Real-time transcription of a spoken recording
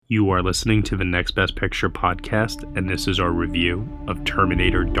You are listening to the Next Best Picture podcast, and this is our review of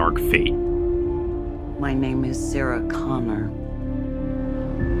Terminator Dark Fate. My name is Sarah Connor.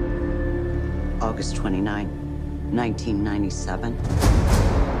 August 29, 1997.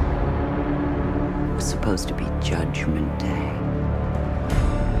 It was supposed to be Judgment Day.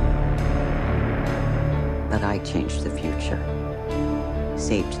 But I changed the future.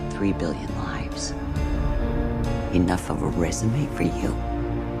 Saved 3 billion lives. Enough of a resume for you?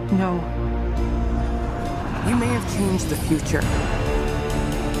 No. You may have changed the future,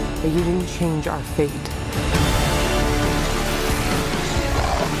 but you didn't change our fate.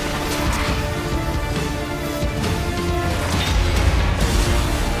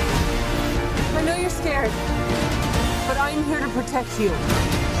 I know you're scared, but I'm here to protect you.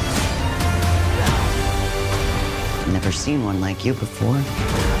 Never seen one like you before.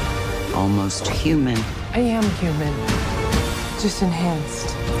 Almost human. I am human, just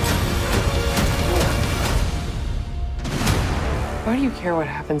enhanced. Why do you care what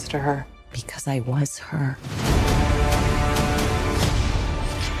happens to her? Because I was her.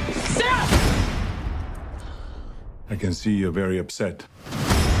 I can see you're very upset.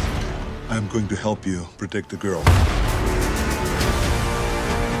 I'm going to help you protect the girl.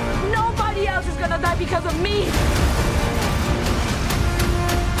 Nobody else is gonna die because of me!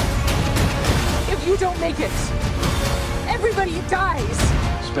 If you don't make it, everybody dies!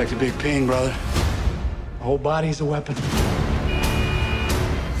 Expect a big pain, brother. The whole body's a weapon.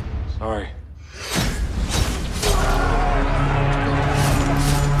 Sorry.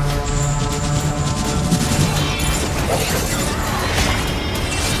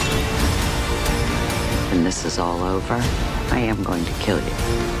 When this is all over, I am going to kill you.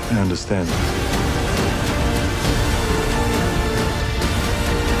 I understand.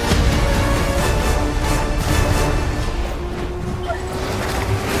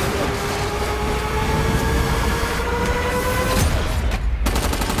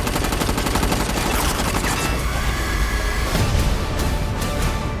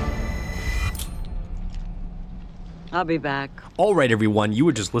 I'll be back. All right, everyone, you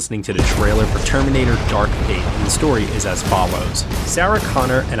were just listening to the trailer for Terminator Dark Fate, and the story is as follows. Sarah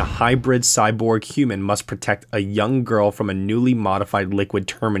Connor and a hybrid cyborg human must protect a young girl from a newly modified liquid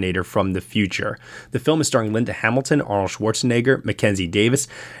Terminator from the future. The film is starring Linda Hamilton, Arnold Schwarzenegger, Mackenzie Davis,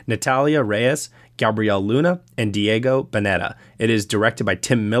 Natalia Reyes, Gabrielle Luna, and Diego Boneta. It is directed by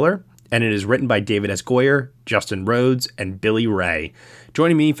Tim Miller, and it is written by David S. Goyer, Justin Rhodes, and Billy Ray.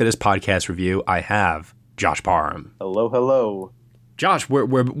 Joining me for this podcast review, I have Josh Parham. Hello, hello. Josh,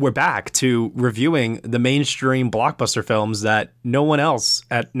 we're back to reviewing the mainstream blockbuster films that no one else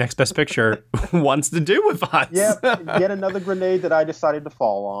at Next Best Picture wants to do with us. Yep, yet another grenade that I decided to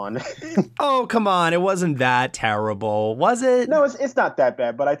fall on. Oh, come on. It wasn't that terrible, was it? No, it's not that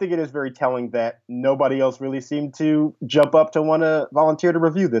bad, but I think it is very telling that nobody else really seemed to jump up to want to volunteer to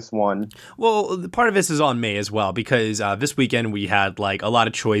review this one. Well, part of this is on me as well, because this weekend we had like a lot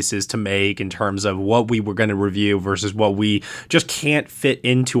of choices to make in terms of what we were going to review versus what we just can't fit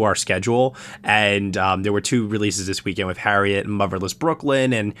into our schedule. And there were 2 releases this weekend with Harriet and Motherless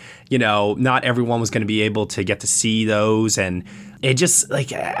Brooklyn, and you know, not everyone was going to be able to get to see those, and it just,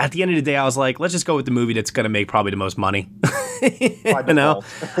 like, at the end of the day, I was like, let's just go with the movie that's going to make probably the most money. You know?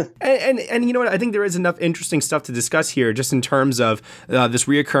 and you know what? I think there is enough interesting stuff to discuss here, just in terms of this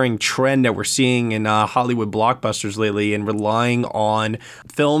reoccurring trend that we're seeing in Hollywood blockbusters lately, and relying on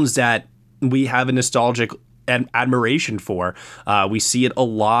films that we have a nostalgic admiration for. We see it a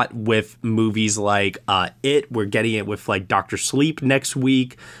lot with movies like It. We're getting it with like Dr. Sleep next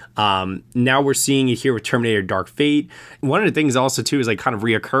week. Now we're seeing it here with Terminator Dark Fate. One of the things also too is like kind of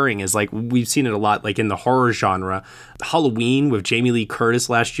reoccurring is like we've seen it a lot like in the horror genre. Halloween with Jamie Lee Curtis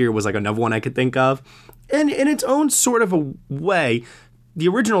last year was like another one I could think of. And in its own sort of a way, the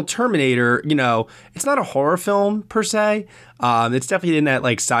original Terminator, you know, it's not a horror film per se. It's definitely in that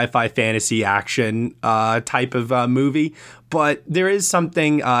like sci-fi fantasy action type of movie. But there is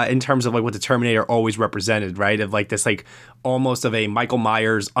something in terms of like what the Terminator always represented, right? Of like this like almost of a Michael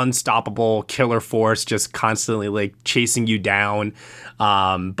Myers unstoppable killer force just constantly like chasing you down.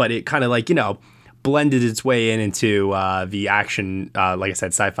 But it kind of like, you know, blended its way into the action, like I said,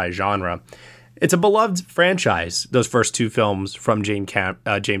 sci-fi genre. It's a beloved franchise, those first 2 films from James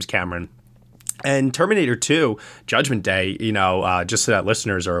Cameron. And Terminator 2, Judgment Day, you know, just so that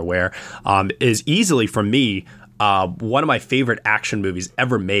listeners are aware, is easily, for me, one of my favorite action movies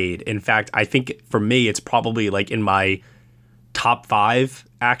ever made. In fact, I think for me, it's probably like in my top 5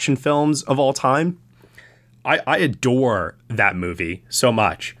 action films of all time. I adore that movie so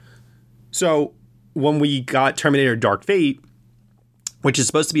much. So when we got Terminator Dark Fate, which is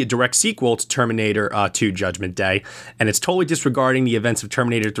supposed to be a direct sequel to Terminator 2 Judgment Day, and it's totally disregarding the events of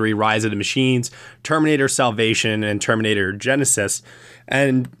Terminator 3 Rise of the Machines, Terminator Salvation, and Terminator Genesis.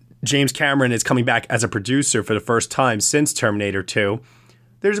 And James Cameron is coming back as a producer for the first time since Terminator 2.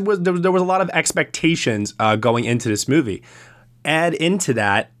 There was a lot of expectations going into this movie. Add into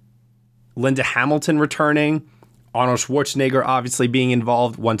that Linda Hamilton returning, Arnold Schwarzenegger obviously being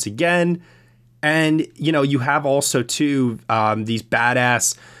involved once again. And, you have also, too, these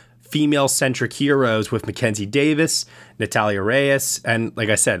badass female-centric heroes with Mackenzie Davis, Natalia Reyes, and, like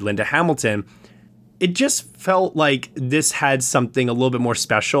I said, Linda Hamilton. It just felt like this had something a little bit more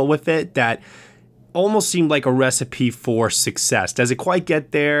special with it that almost seemed like a recipe for success. Does it quite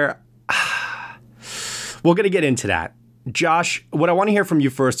get there? We're going to get into that. Josh, what I want to hear from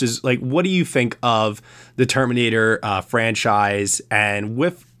you first is, what do you think of the Terminator franchise, and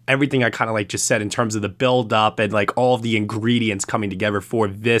with everything I kind of just said in terms of the build up and all of the ingredients coming together for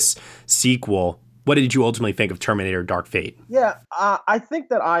this sequel, what did you ultimately think of Terminator Dark Fate? Yeah, I think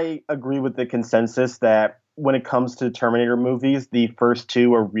that I agree with the consensus that when it comes to Terminator movies, the first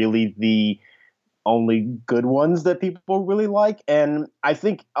two are really the only good ones that people really like. And I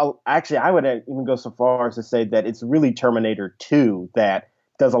think, actually, I would even go so far as to say that it's really Terminator 2 that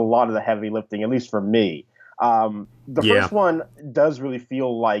does a lot of the heavy lifting, at least for me. The first one does really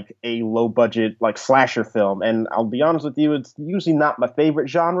feel like a low budget, slasher film. And I'll be honest with you, it's usually not my favorite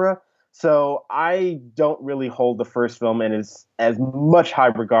genre. So I don't really hold the first film in as much high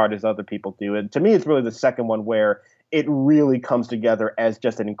regard as other people do. And to me, it's really the second one where it really comes together as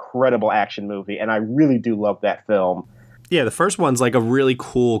just an incredible action movie. And I really do love that film. Yeah, the first one's a really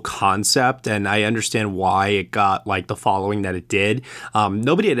cool concept, and I understand why it got the following that it did.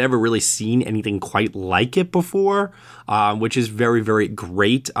 Nobody had ever really seen anything quite like it before, which is very, very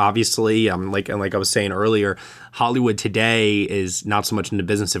great. Obviously, like I was saying earlier, Hollywood today is not so much in the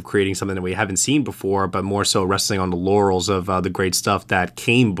business of creating something that we haven't seen before, but more so resting on the laurels of the great stuff that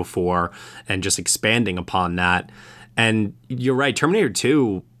came before and just expanding upon that. And you're right, Terminator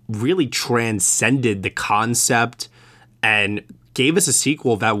 2 really transcended the concept and gave us a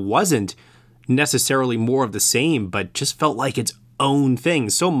sequel that wasn't necessarily more of the same, but just felt like its own thing.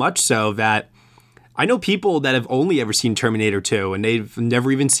 So much so that I know people that have only ever seen Terminator 2 and they've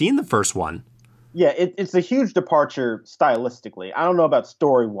never even seen the first one. Yeah, it's a huge departure stylistically. I don't know about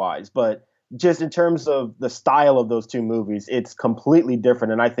story-wise, but just in terms of the style of those two movies, it's completely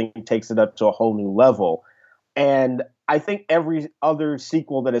different, and I think it takes it up to a whole new level. And I think every other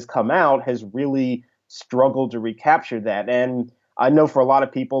sequel that has come out has really struggled to recapture that. And I know for a lot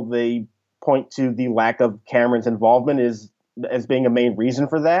of people, they point to the lack of Cameron's involvement as being a main reason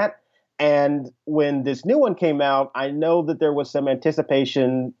for that. And when this new one came out, I know that there was some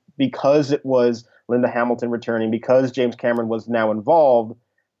anticipation because it was Linda Hamilton returning, because James Cameron was now involved.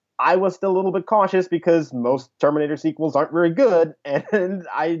 I was still a little bit cautious because most Terminator sequels aren't very good, and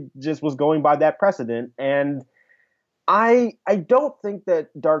I just was going by that precedent. And I don't think that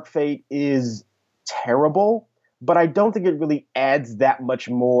Dark Fate is terrible, but I don't think it really adds that much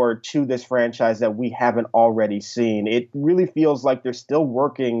more to this franchise that we haven't already seen. It really feels like they're still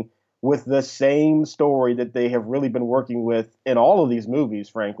working with the same story that they have really been working with in all of these movies,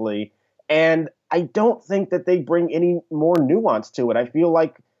 frankly. And I don't think that they bring any more nuance to it. I feel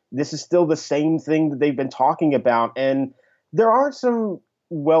like this is still the same thing that they've been talking about. And there are some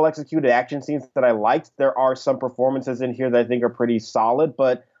well-executed action scenes that I liked. There are some performances in here that I think are pretty solid,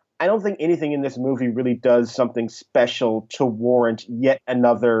 but I don't think anything in this movie really does something special to warrant yet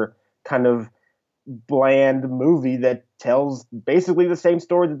another kind of bland movie that tells basically the same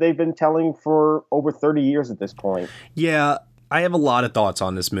story that they've been telling for over 30 years at this point. Yeah, I have a lot of thoughts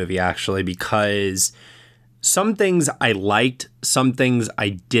on this movie, actually, because some things I liked, some things I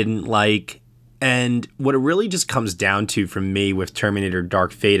didn't like. And what it really just comes down to for me with Terminator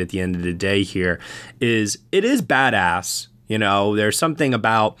Dark Fate at the end of the day here is it is badass. There's something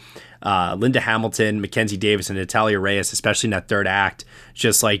about Linda Hamilton, Mackenzie Davis, and Natalia Reyes, especially in that third act,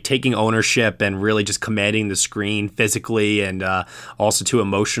 just taking ownership and really just commanding the screen physically and also too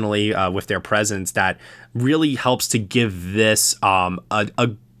emotionally with their presence that really helps to give this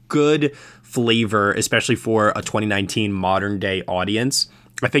a good flavor, especially for a 2019 modern day audience.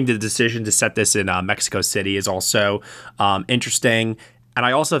 I think the decision to set this in Mexico City is also interesting. And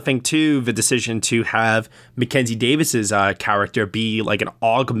I also think, too, the decision to have Mackenzie Davis's character be an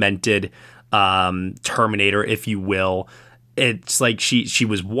augmented Terminator, if you will. It's like she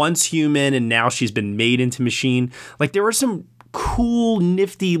was once human and now she's been made into machine. There were some cool,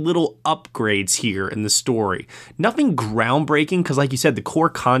 nifty little upgrades here in the story. Nothing groundbreaking because, like you said, the core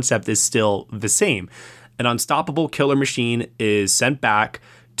concept is still the same. An unstoppable killer machine is sent back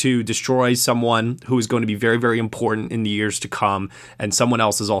to destroy someone who is going to be very, very important in the years to come, and someone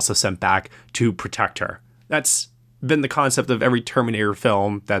else is also sent back to protect her. That's been the concept of every Terminator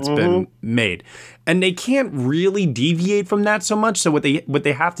film that's been made. And they can't really deviate from that so much. So what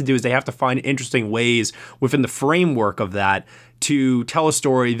they have to do is they have to find interesting ways within the framework of that to tell a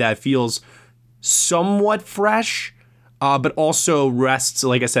story that feels somewhat fresh, but also rests,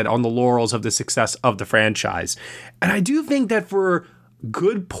 like I said, on the laurels of the success of the franchise. And I do think that for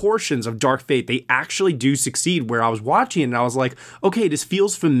good portions of Dark Fate, they actually do succeed, where I was watching it and I was like, okay, this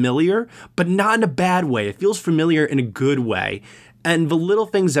feels familiar, but not in a bad way. It feels familiar in a good way. And the little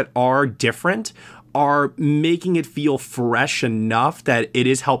things that are different are making it feel fresh enough that it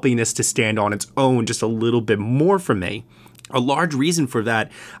is helping this to stand on its own just a little bit more for me. A large reason for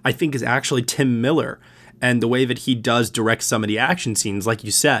that, I think, is actually Tim Miller and the way that he does direct some of the action scenes, like you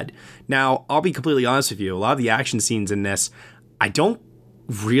said. Now, I'll be completely honest with you. A lot of the action scenes in this, I don't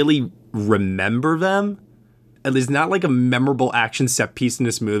really remember them. There's not like a memorable action set piece in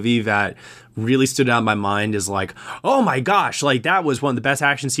this movie that really stood out in my mind as like, oh my gosh, like that was one of the best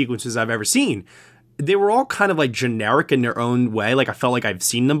action sequences I've ever seen. They were all kind of like generic in their own way. Like I felt like I've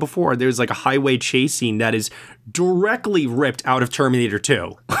seen them before. There's like a highway chase scene that is directly ripped out of Terminator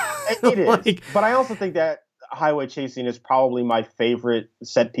 2. It is. But I also think that highway chase scene is probably my favorite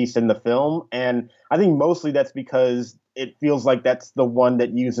set piece in the film. And I think mostly that's because it feels like that's the one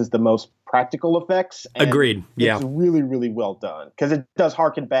that uses the most practical effects. And agreed. Yeah. It's really, really well done because it does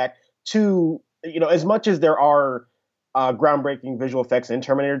harken back to, as much as there are groundbreaking visual effects in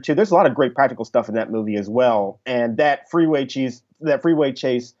Terminator 2, there's a lot of great practical stuff in that movie as well. And that freeway chase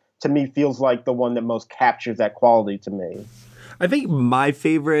to me feels like the one that most captures that quality to me. I think my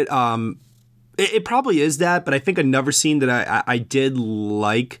favorite, it probably is that, but I think another scene that I did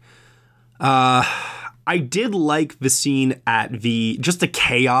like, I did like the scene at just the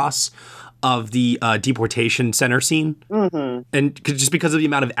chaos of the deportation center scene. Mm-hmm. And just because of the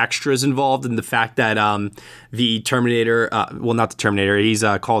amount of extras involved and the fact that the Terminator, not the Terminator, he's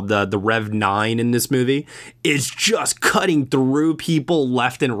called the Rev 9 in this movie, is just cutting through people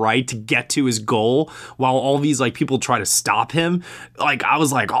left and right to get to his goal while all these like people try to stop him. Like I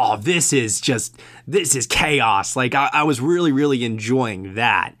was like, oh, this is chaos. Like I was really, really enjoying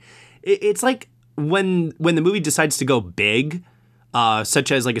that. It's like when the movie decides to go big,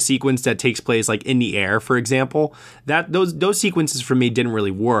 such as like a sequence that takes place like in the air, for example, that those sequences for me didn't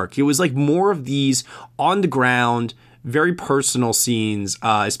really work. It was like more of these on the ground, very personal scenes,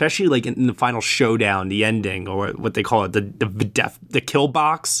 especially like in the final showdown, the ending, or what they call it, the kill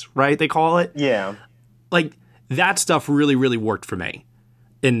box, right? They call it. Yeah. Like that stuff really, really worked for me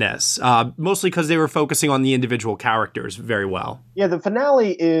in this, mostly because they were focusing on the individual characters very well. Yeah, the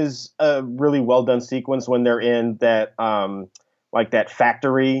finale is a really well done sequence when they're in that like that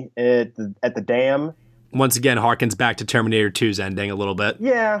factory at the dam. Once again, harkens back to Terminator 2's ending a little bit.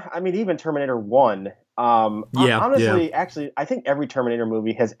 Yeah, I mean, even Terminator 1. Honestly, actually, I think every Terminator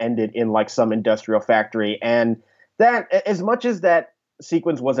movie has ended in like some industrial factory. And that, as much as that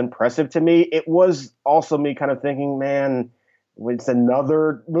sequence was impressive to me, it was also me kind of thinking, man, it's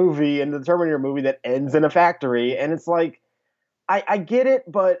another movie in the Terminator movie that ends in a factory. And it's like, I get it,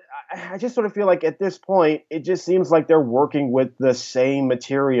 but I just sort of feel like at this point, it just seems like they're working with the same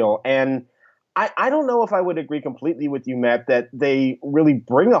material. And I don't know if I would agree completely with you, Matt, that they really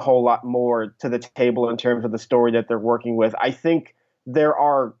bring a whole lot more to the table in terms of the story that they're working with. I think there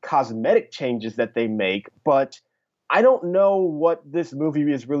are cosmetic changes that they make, but I don't know what this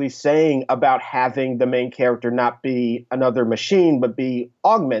movie is really saying about having the main character not be another machine, but be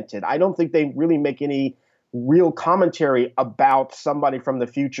augmented. I don't think they really make any real commentary about somebody from the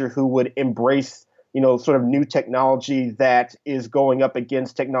future who would embrace, sort of new technology that is going up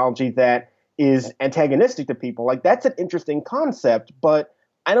against technology that is antagonistic to people. Like, that's an interesting concept, but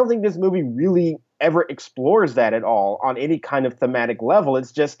I don't think this movie really ever explores that at all on any kind of thematic level.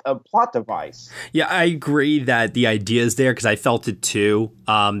 It's just a plot device. Yeah, I agree that the idea is there because I felt it too.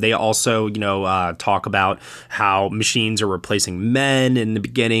 They also, talk about how machines are replacing men in the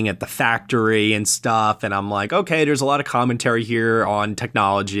beginning at the factory and stuff. And I'm like, okay, there's a lot of commentary here on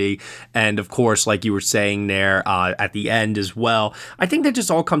technology. And of course, like you were saying there at the end as well, I think that just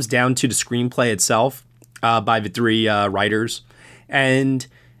all comes down to the screenplay itself by the three writers. And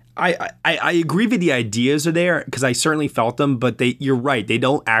I agree with the ideas are there because I certainly felt them, but you're right. They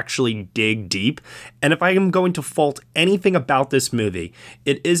don't actually dig deep. And if I am going to fault anything about this movie,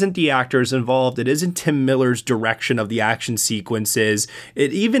 it isn't the actors involved. It isn't Tim Miller's direction of the action sequences.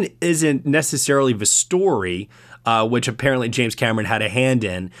 It even isn't necessarily the story, which apparently James Cameron had a hand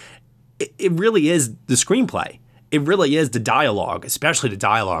in. it really is the screenplay. It really is the dialogue, especially the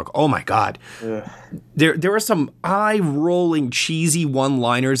dialogue. Oh my God. Ugh. There are some eye-rolling, cheesy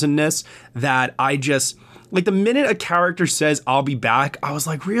one-liners in this that I just, like, the minute a character says, "I'll be back," I was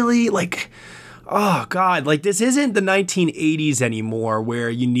like, really? Like, oh God, like, this isn't the 1980s anymore where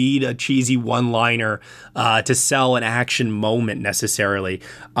you need a cheesy one-liner to sell an action moment necessarily.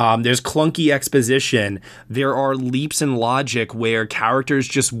 There's clunky exposition. There are leaps in logic where characters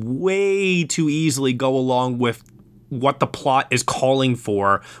just way too easily go along with what the plot is calling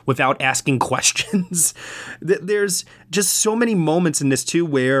for without asking questions. There's just so many moments in this too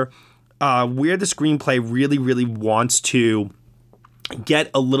where the screenplay really, really wants to get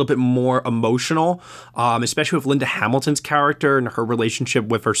a little bit more emotional, especially with Linda Hamilton's character and her relationship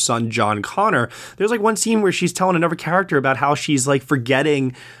with her son, John Connor. There's like one scene where she's telling another character about how she's like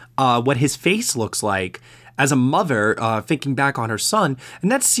forgetting what his face looks like as a mother, thinking back on her son.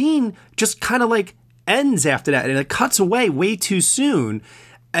 And that scene just kind of like ends after that, and it cuts away way too soon,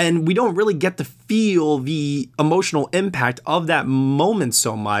 and we don't really get to feel the emotional impact of that moment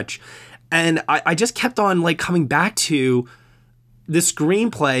so much. And I just kept on like coming back to the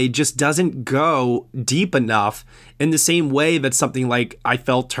screenplay just doesn't go deep enough in the same way that something like I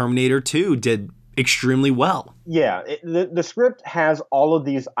felt Terminator 2 did extremely well. Yeah, the script has all of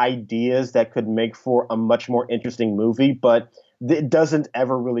these ideas that could make for a much more interesting movie, but it doesn't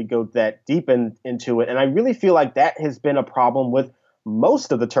ever really go that deep into it. And I really feel like that has been a problem with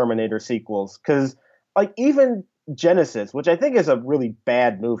most of the Terminator sequels, because like even Genesis, which I think is a really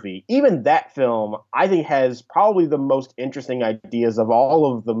bad movie, even that film I think has probably the most interesting ideas of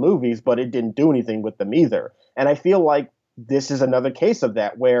all of the movies, but it didn't do anything with them either. And I feel like this is another case of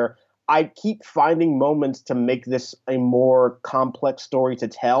that, where I keep finding moments to make this a more complex story to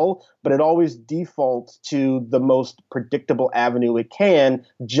tell, but it always defaults to the most predictable avenue it can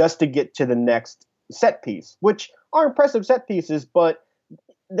just to get to the next set piece, which are impressive set pieces, but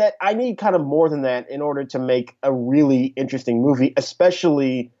that I need kind of more than that in order to make a really interesting movie,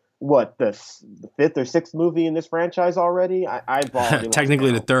 especially the fifth or sixth movie in this franchise already? I've already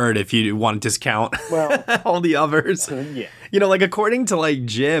technically the third if you want to discount all the others. Yeah. You know, like according to like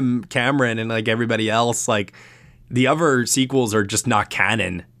Jim Cameron and like everybody else, like the other sequels are just not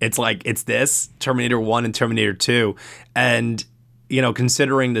canon. It's like it's this Terminator 1 and Terminator 2. And you know,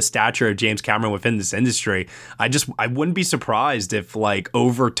 considering the stature of James Cameron within this industry, I wouldn't be surprised if like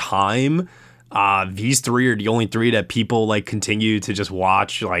over time these three are the only three that people like continue to just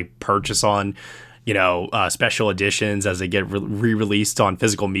watch, like purchase on, you know, special editions as they get re-released on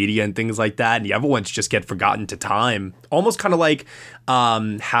physical media and things like that. And the other ones just get forgotten to time. Almost kind of like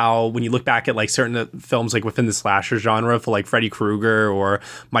how when you look back at like certain films like within the slasher genre for like Freddy Krueger or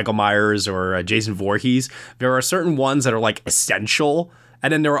Michael Myers or Jason Voorhees, there are certain ones that are like essential.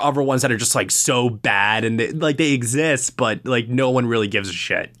 And then there are other ones that are just like so bad and they exist, but like no one really gives a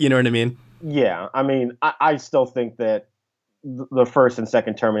shit. You know what I mean? Yeah, I mean, I still think that the first and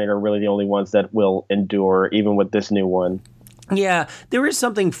second Terminator are really the only ones that will endure, even with this new one. Yeah, there is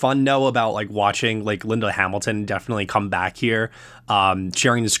something fun, though, about like watching like Linda Hamilton definitely come back here,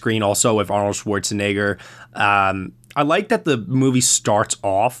 sharing the screen also with Arnold Schwarzenegger. I like that the movie starts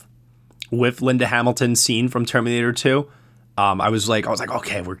off with Linda Hamilton's scene from Terminator 2. I was like,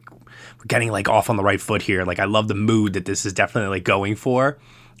 okay, we're getting like off on the right foot here. Like, I love the mood that this is definitely like going for,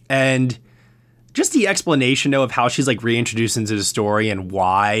 and just the explanation, though, of how she's like reintroduced into the story and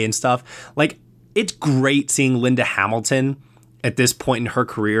why and stuff. Like, it's great seeing Linda Hamilton at this point in her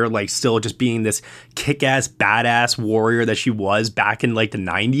career, like still just being this kick-ass, badass warrior that she was back in like the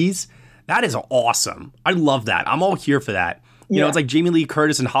 90s. That is awesome. I love that. I'm all here for that. You know, it's like Jamie Lee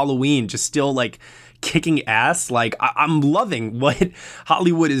Curtis in Halloween, just still like kicking ass. Like I'm loving what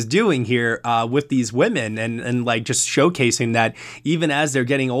Hollywood is doing here with these women and like just showcasing that even as they're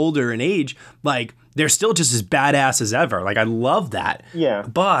getting older in age, like they're still just as badass as ever. Like I love that. Yeah.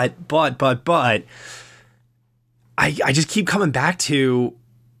 But I just keep coming back to,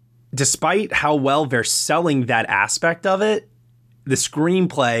 despite how well they're selling that aspect of it, the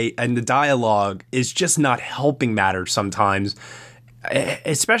screenplay and the dialogue is just not helping matters sometimes.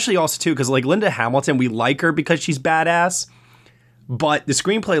 Especially also too, because like Linda Hamilton, we like her because she's badass, but the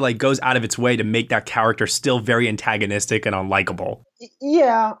screenplay like goes out of its way to make that character still very antagonistic and unlikable.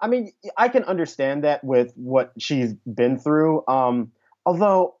 Yeah, I mean, I can understand that with what she's been through.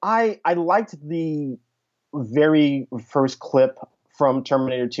 Although I liked the very first clip from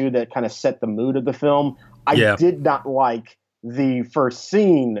Terminator 2 that kind of set the mood of the film. I did not like the first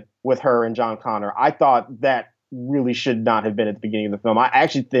scene with her and John Connor. I thought that really should not have been at the beginning of the film. I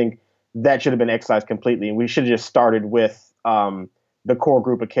actually think that should have been excised completely, and we should have just started with the core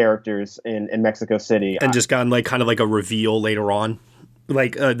group of characters in Mexico City. And just gotten like kind of like a reveal later on.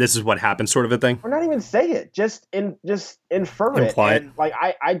 Like this is what happened, sort of a thing. Or not even say it, just infer it. Imply it. And like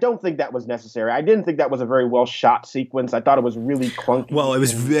I don't think that was necessary. I didn't think that was a very well shot sequence. I thought it was really clunky. Well, it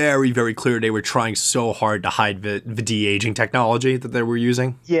was very, very clear they were trying so hard to hide the de-aging technology that they were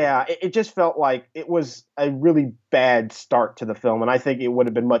using. Yeah, it just felt like it was a really bad start to the film, and I think it would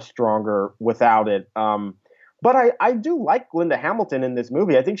have been much stronger without it. But I do like Linda Hamilton in this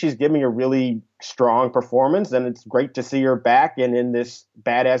movie. I think she's giving a really strong performance, and it's great to see her back and in this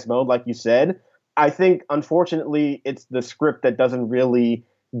badass mode, like you said. I think, unfortunately, it's the script that doesn't really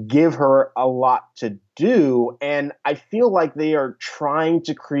give her a lot to do. And I feel like they are trying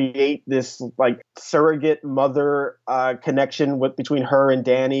to create this like surrogate mother connection between her and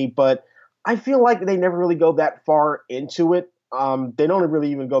Danny, but I feel like they never really go that far into it. They don't really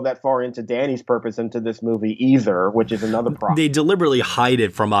even go that far into Danny's purpose into this movie either, which is another problem. They deliberately hide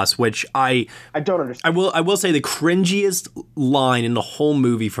it from us, which I don't understand. I will say the cringiest line in the whole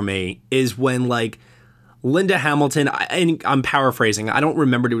movie for me is when like Linda Hamilton, and I'm paraphrasing, I don't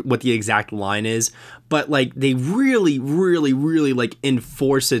remember what the exact line is, but like they really, really, really like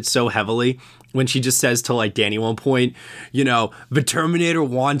enforce it so heavily when she just says to like Danny at one point, you know, the Terminator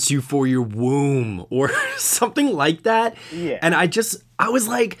wants you for your womb or something like that. Yeah. And I was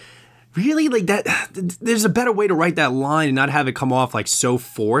like, really? Like that, there's a better way to write that line and not have it come off like so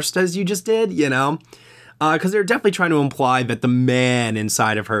forced as you just did, you know? Because they're definitely trying to imply that the man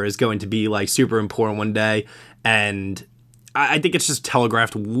inside of her is going to be like super important one day. And I think it's just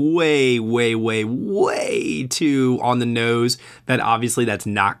telegraphed way, way, way, way too on the nose that obviously that's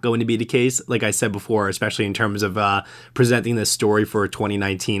not going to be the case. Like I said before, especially in terms of presenting this story for a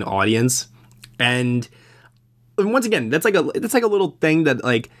 2019 audience. And once again, that's like a little thing that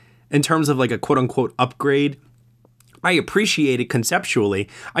like in terms of like a quote unquote upgrade, I appreciate it conceptually.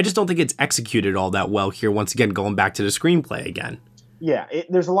 I just don't think it's executed all that well here. Once again, going back to the screenplay again. Yeah,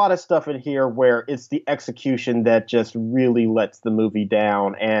 there's a lot of stuff in here where it's the execution that just really lets the movie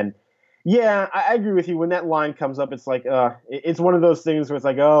down. And yeah, I agree with you. When that line comes up, it's like, it's one of those things where it's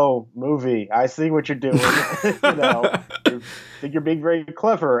like, oh, movie, I see what you're doing. You know, you think you're being very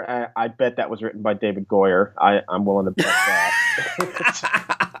clever. I bet that was written by David Goyer. I'm willing to bet that.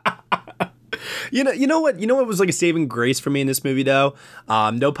 You know what was like a saving grace for me in this movie though?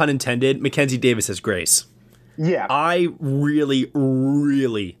 No pun intended. Mackenzie Davis as Grace. Yeah. I really,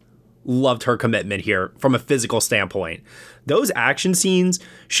 really loved her commitment here from a physical standpoint. Those action scenes,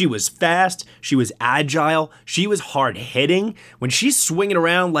 she was fast, she was agile, she was hard hitting. When she's swinging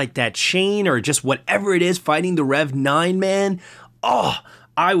around like that chain or just whatever it is fighting the Rev 9 man, oh,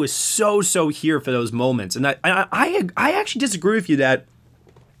 I was so here for those moments. And I actually disagree with you that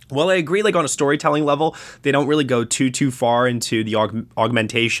well, I agree, like on a storytelling level, they don't really go too far into the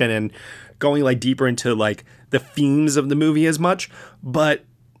augmentation and going like deeper into like the themes of the movie as much. But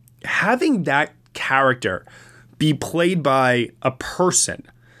having that character be played by a person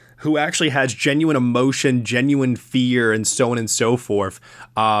who actually has genuine emotion, genuine fear, and so on and so forth,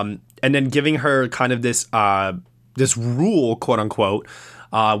 and then giving her kind of this rule, quote unquote,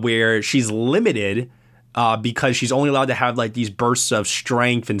 where she's limited. Because she's only allowed to have like these bursts of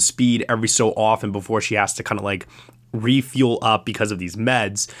strength and speed every so often before she has to kind of like refuel up because of these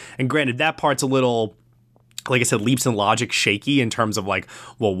meds. And granted, that part's a little, like I said, leaps in logic shaky in terms of like,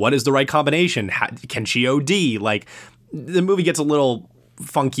 well, what is the right combination? Can she OD? Like the movie gets a little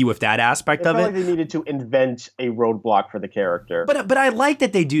funky with that aspect of it. Like they needed to invent a roadblock for the character. But I like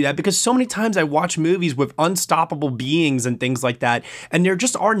that they do that because so many times I watch movies with unstoppable beings and things like that, and there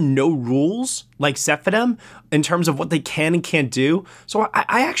just are no rules like set for them in terms of what they can and can't do. So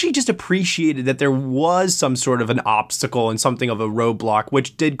I actually just appreciated that there was some sort of an obstacle and something of a roadblock,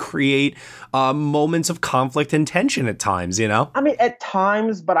 which did create moments of conflict and tension at times, you know? I mean, at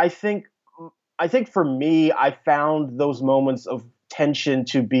times, but I think for me, I found those moments of tension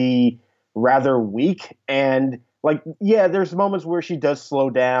to be rather weak. And like, yeah, there's moments where she does slow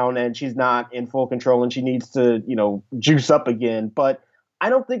down and she's not in full control and she needs to, you know, juice up again. But I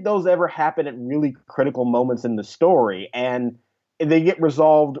don't think those ever happen at really critical moments in the story. And they get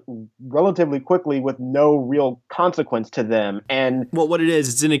resolved relatively quickly with no real consequence to them. And well, what it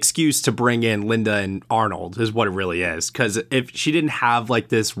is, it's an excuse to bring in Linda and Arnold is what it really is. Because if she didn't have like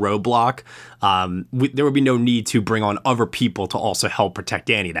this roadblock, there would be no need to bring on other people to also help protect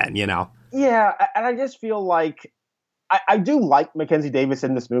Danny then, you know? Yeah, and I just feel like I do like Mackenzie Davis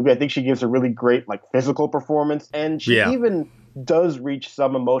in this movie. I think she gives a really great like physical performance, and she even does reach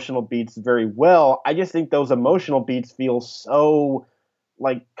some emotional beats very well. I just think those emotional beats feel so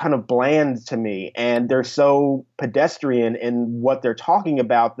like kind of bland to me, and they're so pedestrian in what they're talking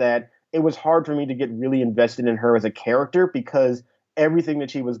about that it was hard for me to get really invested in her as a character, because everything that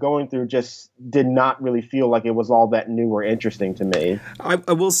she was going through just did not really feel like it was all that new or interesting to me. I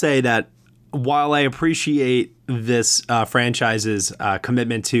will say that while I appreciate this franchise's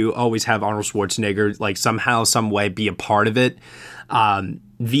commitment to always have Arnold Schwarzenegger like somehow, some way be a part of it,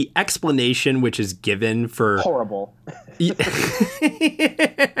 the explanation which is given for horrible,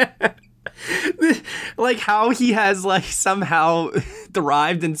 like how he has like somehow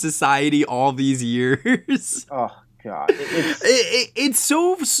thrived in society all these years. Oh God, it's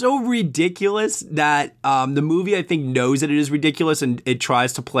so ridiculous that the movie, I think, knows that it is ridiculous, and it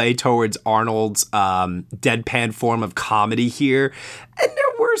tries to play towards Arnold's deadpan form of comedy here. And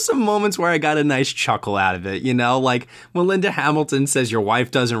there were some moments where I got a nice chuckle out of it, you know, like when Linda Hamilton says your wife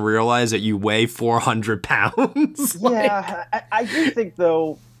doesn't realize that you weigh 400 pounds. Yeah, I do think,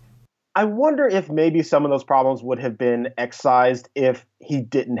 though, I wonder if maybe some of those problems would have been excised if he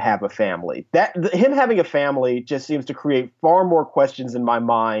didn't have a family. Him having a family just seems to create far more questions in my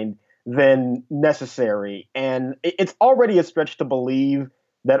mind than necessary. And it's already a stretch to believe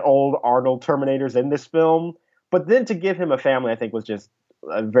that old Arnold Terminator's in this film. But then to give him a family, I think, was just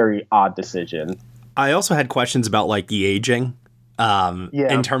a very odd decision. I also had questions about like the aging,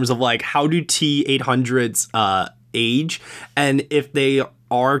 in terms of like how do T-800s age, and if they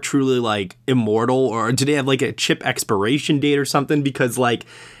are truly like immortal, or do they have like a chip expiration date or something? Because like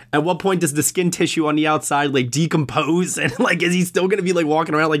at what point does the skin tissue on the outside like decompose, and like is he still gonna be like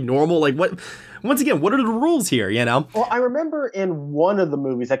walking around like normal? Like what? Once again, what are the rules here, you know? Well, I remember in one of the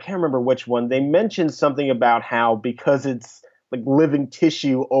movies, I can't remember which one, they mentioned something about how because it's like living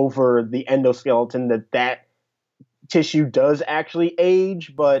tissue over the endoskeleton, that tissue does actually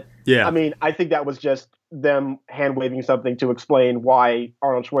age. But yeah, I mean, I think that was just them hand waving something to explain why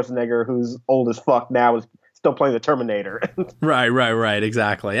Arnold Schwarzenegger, who's old as fuck now, is still playing the Terminator. Right.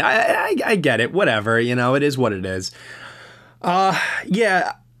 Exactly. I get it. Whatever. You know, it is what it is.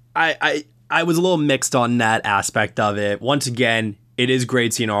 Yeah, I was a little mixed on that aspect of it. Once again, it is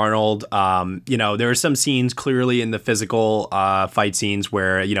great seeing Arnold. You know, there are some scenes clearly in the physical fight scenes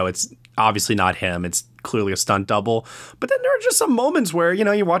where, you know, it's obviously not him. It's clearly a stunt double. But then there are just some moments where, you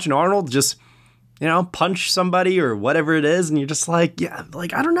know, you're watching Arnold just, you know, punch somebody or whatever it is, and you're just like, yeah,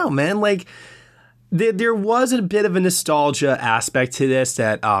 like, I don't know, man. Like, there was a bit of a nostalgia aspect to this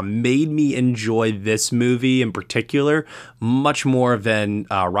that made me enjoy this movie in particular much more than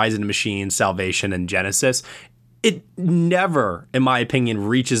Rise of the Machines, Salvation, and Genesis. It never, in my opinion,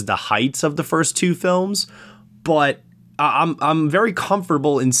 reaches the heights of the first two films, but I'm very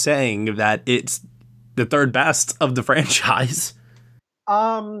comfortable in saying that it's the third best of the franchise.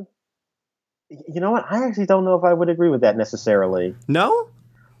 You know what? I actually don't know if I would agree with that necessarily. No?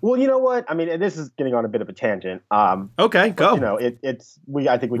 Well, you know what? I mean, this is getting on a bit of a tangent. Okay, go. You know,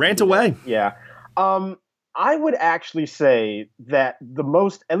 I think we rant away. Yeah. I would actually say that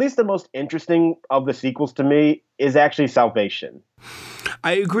at least the most interesting of the sequels to me is actually Salvation.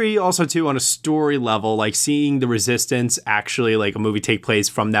 I agree also too on a story level, like seeing the Resistance actually like a movie take place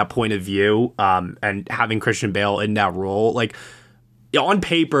from that point of view, and having Christian Bale in that role, like on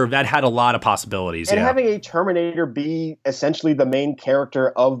paper, that had a lot of possibilities. And having a Terminator be essentially the main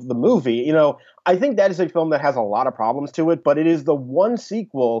character of the movie, you know, I think that is a film that has a lot of problems to it, but it is the one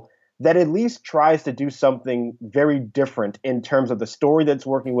sequel that at least tries to do something very different in terms of the story that's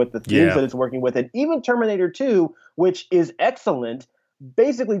working with, the themes that it's working with. And even Terminator 2, which is excellent,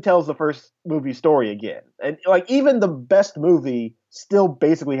 basically tells the first movie story again. And like even the best movie still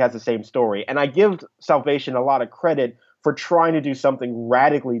basically has the same story. And I give Salvation a lot of credit for trying to do something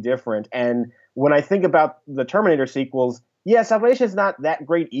radically different. And when I think about the Terminator sequels, yeah, Salvation is not that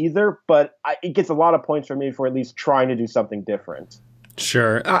great either, but it gets a lot of points for me for at least trying to do something different.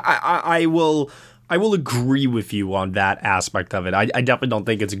 Sure. I will agree with you on that aspect of it. I definitely don't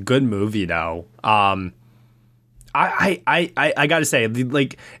think it's a good movie though. I gotta say,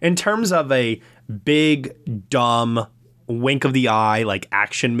 like, in terms of a big, dumb, wink of the eye, like,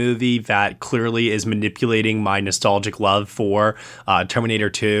 action movie that clearly is manipulating my nostalgic love for Terminator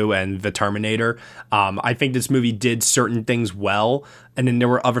 2 and The Terminator, I think this movie did certain things well, and then there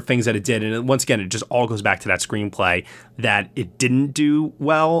were other things that it did, and once again, it just all goes back to that screenplay that it didn't do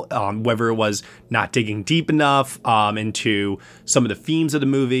well, whether it was not digging deep enough into some of the themes of the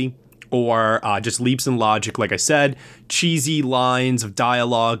movie, or just leaps in logic, like I said, cheesy lines of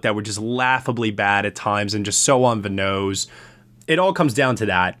dialogue that were just laughably bad at times and just so on the nose. It all comes down to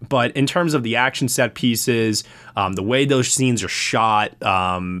that. But in terms of the action set pieces, the way those scenes are shot,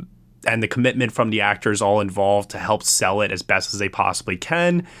 and the commitment from the actors all involved to help sell it as best as they possibly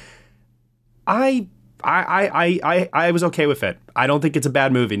can, I was okay with it. I don't think it's a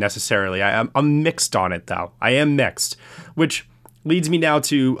bad movie necessarily. I'm mixed on it though. I am mixed, which leads me now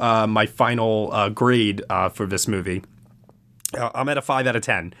to my final grade for this movie. I'm at a 5 out of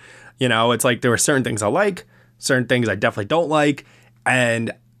 10. You know, it's like there are certain things I like, certain things I definitely don't like,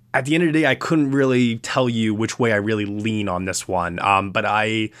 and at the end of the day, I couldn't really tell you which way I really lean on this one. But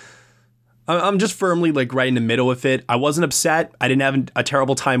I'm just firmly like right in the middle with it. I wasn't upset. I didn't have a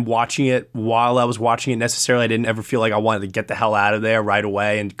terrible time watching it while I was watching it necessarily. I didn't ever feel like I wanted to get the hell out of there right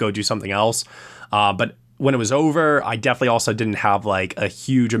away and go do something else. But when it was over, I definitely also didn't have like a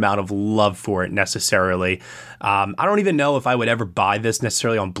huge amount of love for it necessarily. I don't even know if I would ever buy this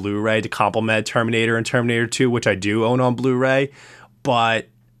necessarily on Blu-ray to complement Terminator and Terminator 2, which I do own on Blu-ray. But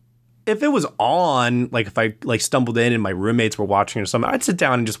if it was on, like if I like stumbled in and my roommates were watching or something, I'd sit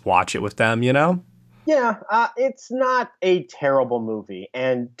down and just watch it with them, you know? Yeah, it's not a terrible movie.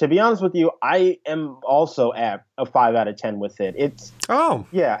 And to be honest with you, I am also at a 5 out of 10 with it.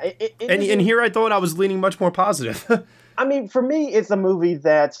 And here I thought I was leaning much more positive. I mean, for me, it's a movie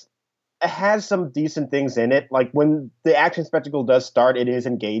that has some decent things in it. Like when the action spectacle does start, it is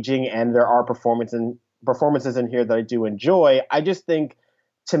engaging, and there are performances in here that I do enjoy. I just think,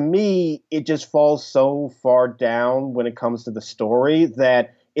 to me, it just falls so far down when it comes to the story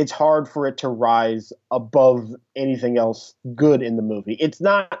that it's hard for it to rise above anything else good in the movie. It's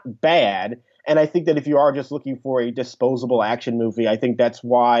not bad, and I think that if you are just looking for a disposable action movie, I think that's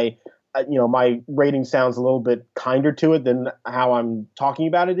why my rating sounds a little bit kinder to it than how I'm talking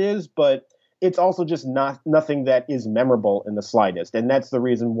about it is, but it's also just nothing that is memorable in the slightest, and that's the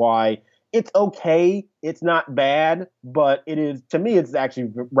reason why it's okay. It's not bad, but it is, to me, it's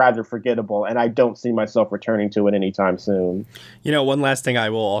actually rather forgettable, and I don't see myself returning to it anytime soon. You know, one last thing I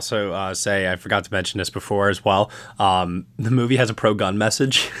will also say, I forgot to mention this before as well. The movie has a pro-gun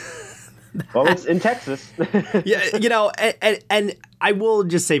message. Well, it's in Texas. Yeah, you know, and I will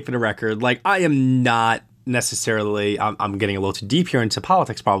just say for the record, like, I am not necessarily, I'm getting a little too deep here into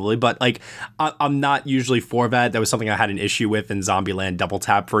politics probably, but like I'm not usually for that. That was something I had an issue with in Zombieland Double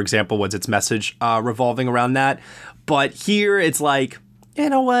Tap, for example, was its message revolving around that. But here it's like, you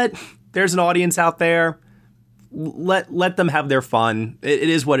know what? There's an audience out there. Let them have their fun. It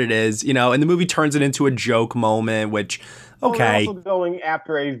is what it is, you know, and the movie turns it into a joke moment, which, okay. We're also going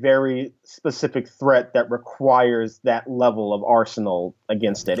after a very specific threat that requires that level of arsenal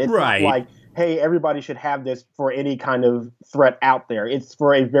against it. It's right. Not like, hey, everybody should have this for any kind of threat out there. It's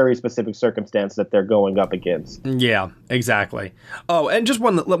for a very specific circumstance that they're going up against. Yeah, exactly. Oh, and just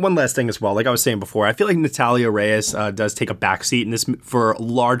one last thing as well. Like I was saying before, I feel like Natalia Reyes does take a backseat in this for a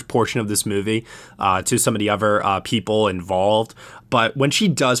large portion of this movie to some of the other people involved. But when she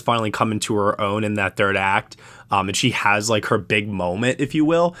does finally come into her own in that third act, and she has like her big moment, if you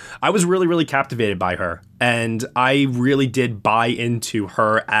will, I was really, really captivated by her. And I really did buy into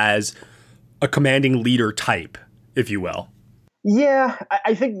her as a commanding leader type, if you will. Yeah,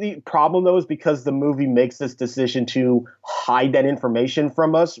 I think the problem, though, is because the movie makes this decision to hide that information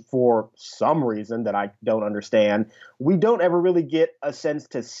from us for some reason that I don't understand. We don't ever really get a sense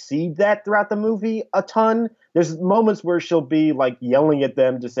to see that throughout the movie a ton. There's moments where she'll be like yelling at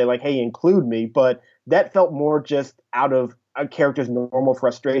them to say like, hey, include me. But that felt more just out of a character's normal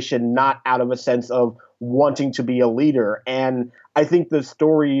frustration, not out of a sense of wanting to be a leader. And I think the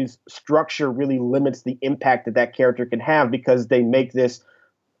story's structure really limits the impact that that character can have because they make this,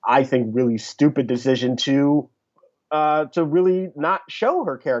 I think, really stupid decision to really not show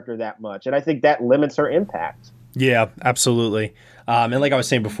her character that much. And I think that limits her impact. Yeah, absolutely. And like I was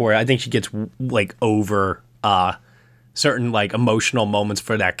saying before, I think she gets like over certain like emotional moments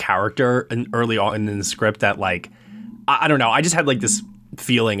for that character and early on in the script that like, I don't know. I just had like this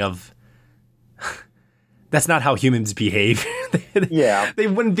feeling of that's not how humans behave. Yeah. They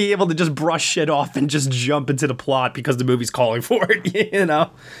wouldn't be able to just brush shit off and just jump into the plot because the movie's calling for it, you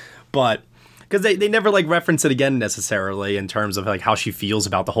know? But because they never like reference it again necessarily in terms of like how she feels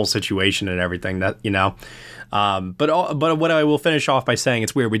about the whole situation and everything that, you know. But what I will finish off by saying,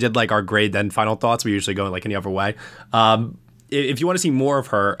 it's weird. We did like our grade then final thoughts. We usually go like any other way. If you want to see more of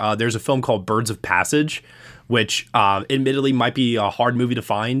her, there's a film called Birds of Passage, which admittedly might be a hard movie to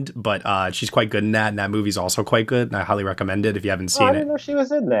find, but she's quite good in that, and that movie's also quite good, and I highly recommend it if you haven't seen it. I didn't know she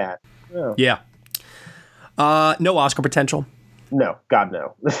was in that. Yeah. No Oscar potential. No, God,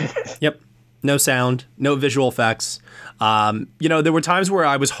 no. Yep. No sound, no visual effects. You know, there were times where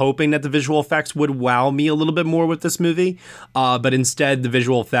I was hoping that the visual effects would wow me a little bit more with this movie, but instead the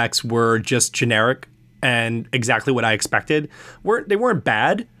visual effects were just generic and exactly what I expected. They weren't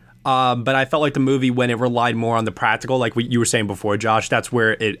bad, But I felt like the movie, when it relied more on the practical, like what you were saying before, Josh, that's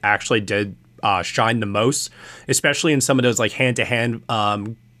where it actually did shine the most, especially in some of those like hand-to-hand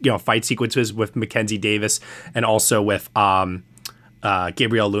fight sequences with Mackenzie Davis and also with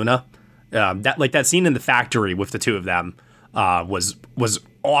Gabriel Luna. That scene in the factory with the two of them was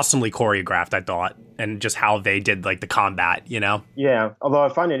awesomely choreographed, I thought, and just how they did like the combat, Yeah, although I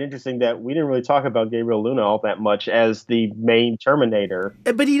find it interesting that we didn't really talk about Gabriel Luna all that much as the main Terminator.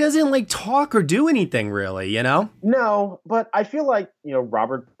 But he doesn't like talk or do anything really, No, but I feel like,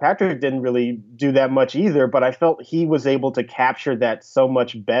 Robert Patrick didn't really do that much either, but I felt he was able to capture that so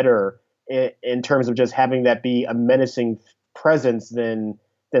much better in terms of just having that be a menacing presence than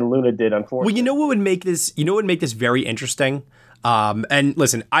Luna did, unfortunately. Well, you know what would make this very interesting? And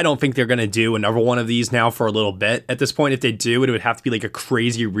listen, I don't think they're going to do another one of these now for a little bit. At this point, if they do, it would have to be like a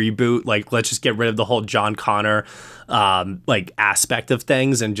crazy reboot. Like, let's just get rid of the whole John Connor, aspect of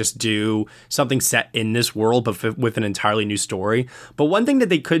things and just do something set in this world, but with an entirely new story. But one thing that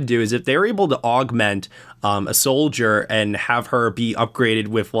they could do is if they're able to augment a soldier and have her be upgraded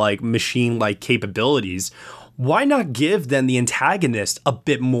with like machine-like capabilities, why not give then the antagonist a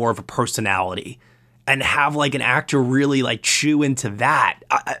bit more of a personality? And have like an actor really like chew into that.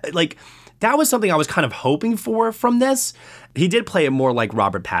 That was something I was kind of hoping for from this. He did play it more like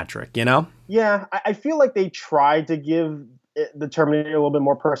Robert Patrick, Yeah, I feel like they tried to give the Terminator a little bit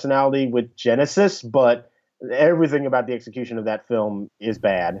more personality with Genesis, but everything about the execution of that film is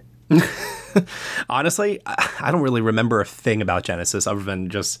bad. Honestly, I don't really remember a thing about Genesis other than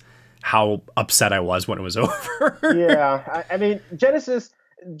just how upset I was when it was over. Yeah, I mean, Genesis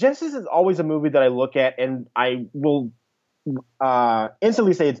is always a movie that I look at and I will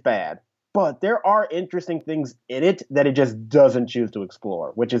instantly say it's bad. But there are interesting things in it that it just doesn't choose to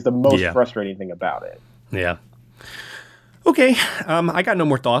explore, which is the most frustrating thing about it. Yeah. Okay. I got no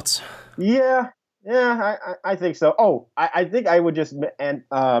more thoughts. Yeah, I think so. Oh, I think I would just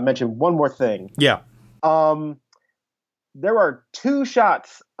mention one more thing. Yeah. There are 2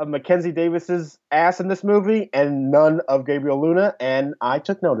 shots of Mackenzie Davis's ass in this movie and none of Gabriel Luna, and I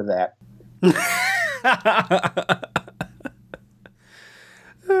took note of that.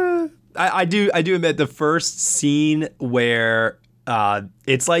 I do admit the first scene where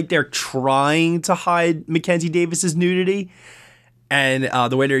it's like they're trying to hide Mackenzie Davis's nudity and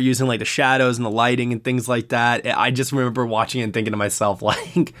the way they're using like the shadows and the lighting and things like that. I just remember watching it and thinking to myself,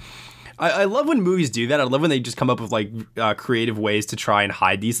 like, I love when movies do that. I love when they just come up with like creative ways to try and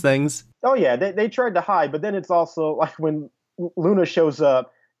hide these things. Oh yeah, they tried to hide, but then it's also like when Luna shows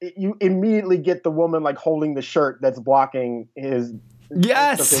up, you immediately get the woman like holding the shirt that's blocking his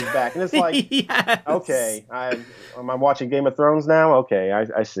back, and it's like, yes. Okay, am I watching Game of Thrones now? Okay,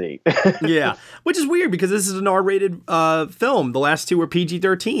 I see. Yeah, which is weird because this is an R-rated film. The last 2 were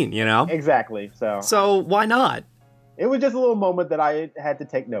PG-13. Exactly. So why not? It was just a little moment that I had to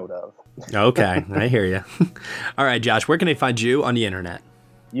take note of. Okay, I hear you. All right, Josh, where can they find you on the internet?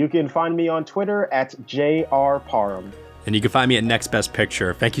 You can find me on Twitter at JRParham. And you can find me at Next Best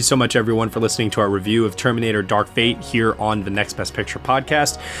Picture. Thank you so much, everyone, for listening to our review of Terminator Dark Fate here on the Next Best Picture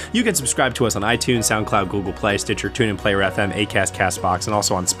podcast. You can subscribe to us on iTunes, SoundCloud, Google Play, Stitcher, TuneIn, Player FM, Acast, CastBox, and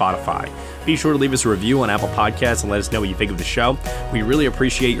also on Spotify. Be sure to leave us a review on Apple Podcasts and let us know what you think of the show. We really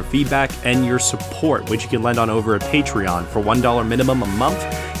appreciate your feedback and your support, which you can lend on over at Patreon. For $1 minimum a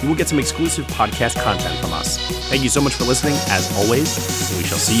month, you will get some exclusive podcast content from us. Thank you so much for listening, as always, and we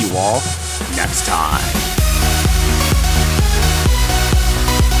shall see you all next time.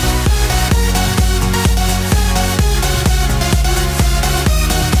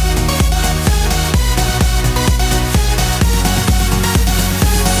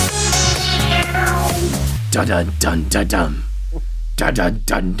 Dun dun dun dun dun dun dun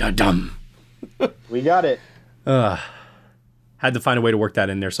dun dun dun. We got it. Had to find a way to work that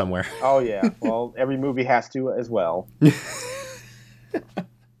in there somewhere. Oh yeah. Well, every movie has to as well.